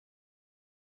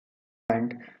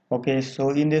Okay,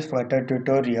 so in this Flutter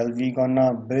tutorial, we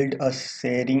gonna build a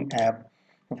sharing app.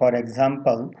 For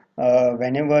example,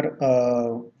 whenever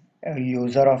a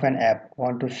user of an app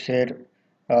want to share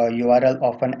URL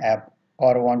of an app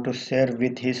or want to share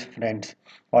with his friends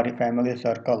or a family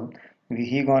circle,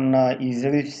 he gonna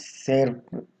easily share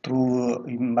through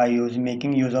by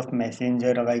making use of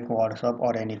Messenger like WhatsApp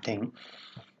or anything.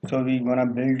 So we gonna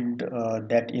build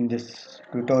that in this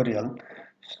tutorial.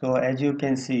 So as you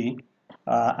can see,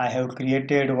 I have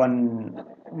created one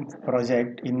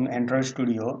project in Android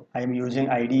Studio. I am using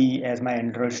IDE as my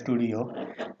Android Studio,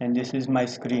 and this is my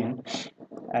screen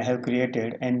I have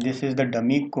created, and this is the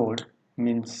dummy code,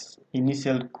 means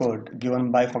initial code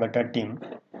given by Flutter team.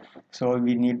 So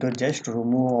we need to just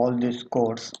remove all these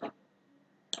codes.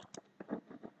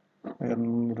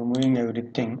 Removing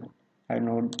everything. I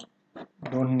know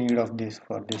don't need of this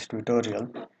for this tutorial.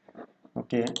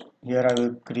 Okay, here I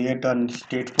will create a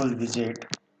stateful widget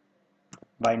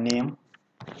by name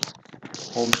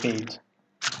home page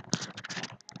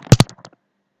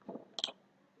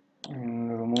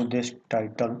and remove this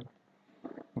title.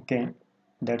 Okay,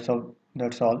 that's all,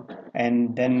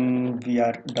 and then we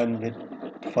are done with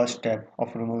first step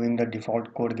of removing the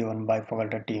default code given by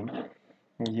Flutter team.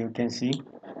 As you can see,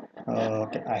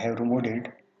 okay, I have removed it.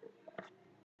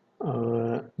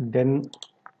 Then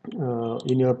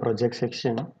in your project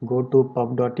section, go to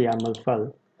pub.yaml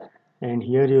file, and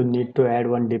here you need to add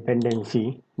one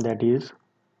dependency, that is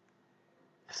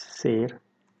share,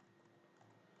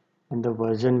 and the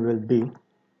version will be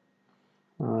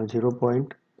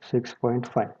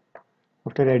 0.6.5.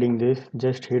 After adding this,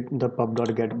 just hit the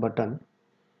pub.get button.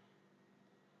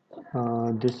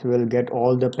 This will get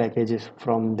all the packages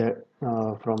from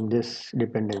this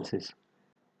dependencies.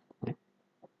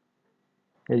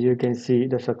 As you can see,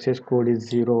 the success code is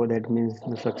 0. That means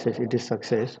it is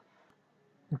success.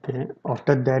 Okay,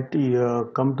 after that you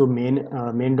come to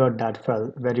main.dat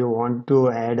file where you want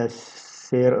to add a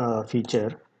share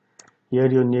feature. Here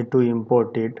you need to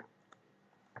import it.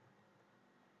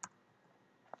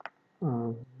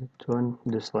 Which one?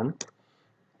 This one.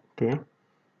 Okay,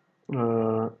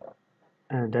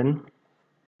 and then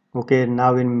okay,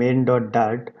 now in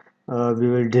main.dat we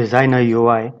will design a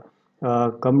UI.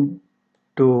 Come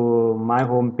to my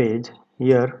home page.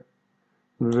 Here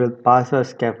we will pass a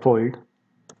scaffold.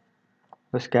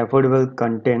 The scaffold will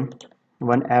contain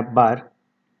one app bar.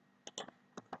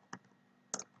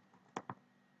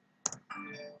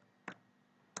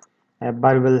 App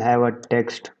bar will have a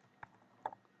text,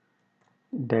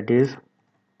 that is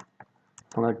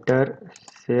Flutter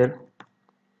Share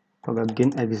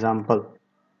plugin example.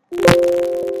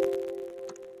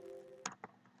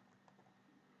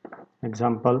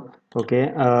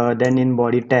 Okay, then in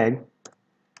body tag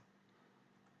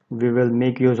we will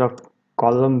make use of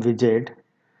column widget,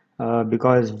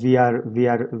 because we are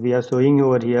showing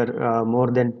over here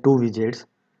more than two widgets.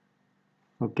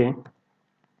 Okay,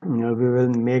 we will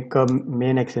make a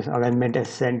main axis alignment as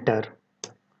center,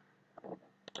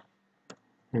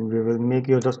 and we will make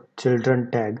use of children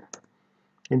tag.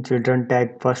 In children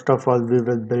tag, first of all we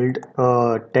will build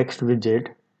a text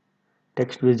widget.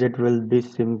 Text widget will be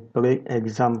simply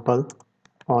example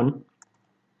on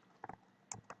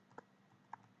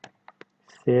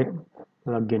share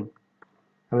plugin.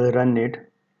 I will run it.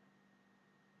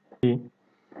 Okay,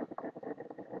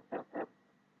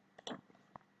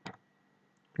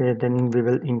 then we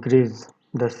will increase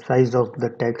the size of the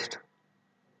text.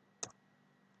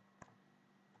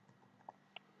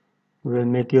 We will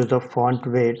make use of font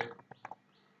weight.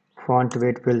 Font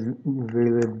weight will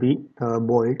be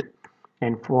bold,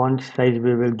 and font size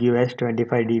we will give as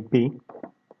 25 dp,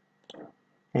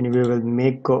 and we will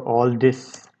make all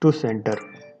this to center.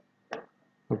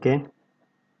 Okay,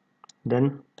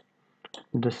 then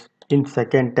this in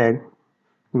second tag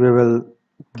we will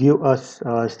give us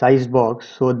a size box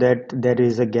so that there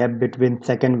is a gap between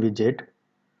second widget.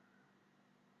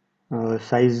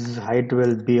 Size height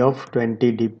will be of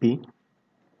 20 dp.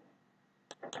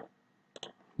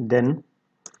 Then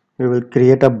we will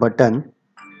create a button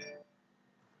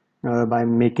by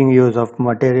making use of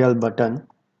material button.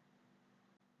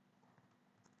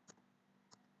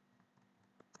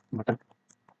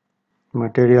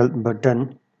 Material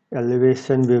button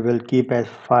elevation we will keep as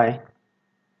 5.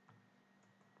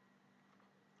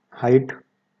 Height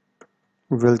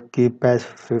will keep as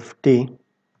 50,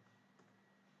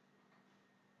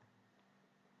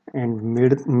 and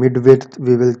mid width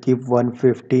we will keep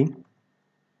 150,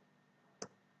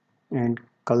 and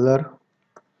color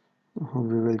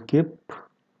we will keep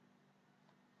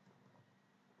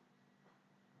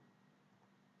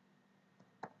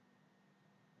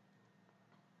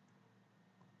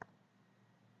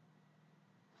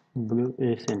blue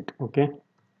accent. Okay,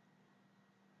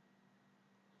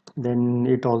 then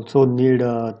it also need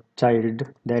a child,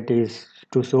 that is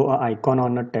to show a icon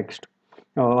on a text,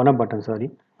 on a button, sorry,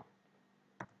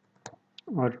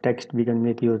 or text. We can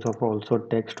make use of also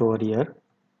text over here.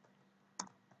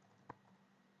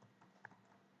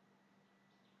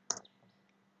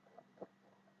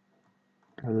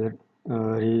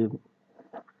 Uh,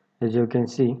 as you can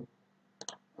see,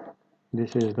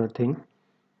 this is the thing.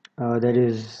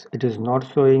 It is not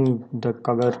showing the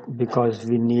cover because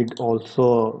we need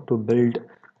also to build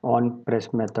on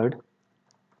press method.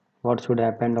 What should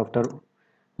happen after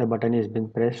the button is been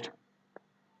pressed?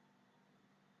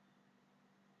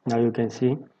 Now you can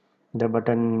see the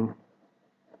button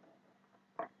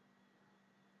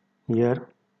here.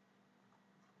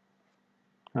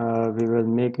 We will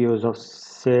make use of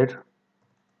share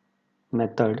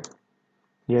method.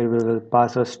 Here we will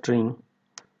pass a string,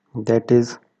 that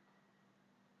is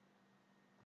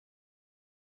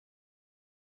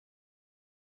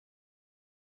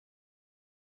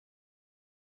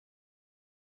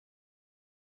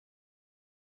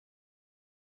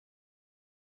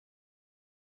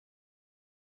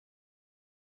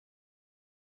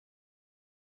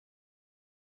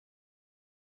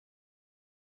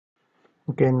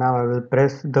okay. Now I will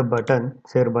press the button,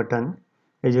 share button.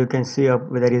 As you can see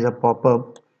up there is a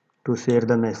pop-up to share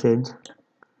the message.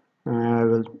 I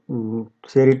will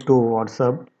share it to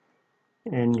WhatsApp,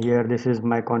 and here this is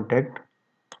my contact.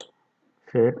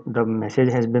 Share. The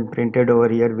message has been printed over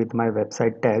here with my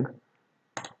website tag.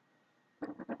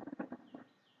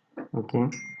 Okay,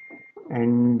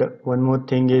 and one more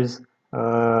thing is,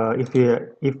 if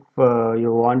you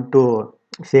want to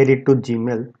share it to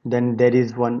Gmail, then there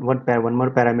is one more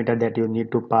parameter that you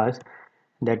need to pass,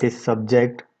 that is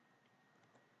subject.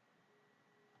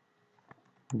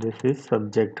 This is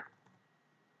subject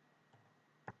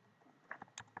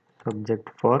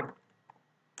for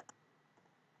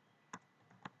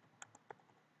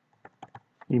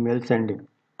email sending.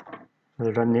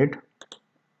 I'll run it.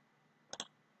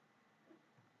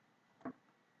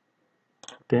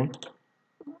 Okay,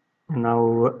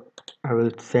 now I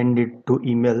will send it to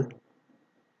email.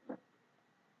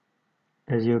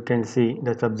 As you can see,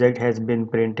 the subject has been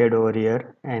printed over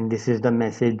here, and this is the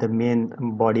message, the main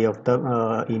body of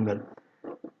the email.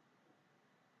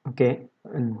 Okay,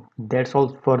 and that's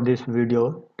all for this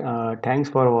video. Thanks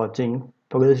for watching.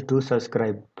 Please do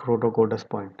subscribe Proto Coders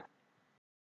Point.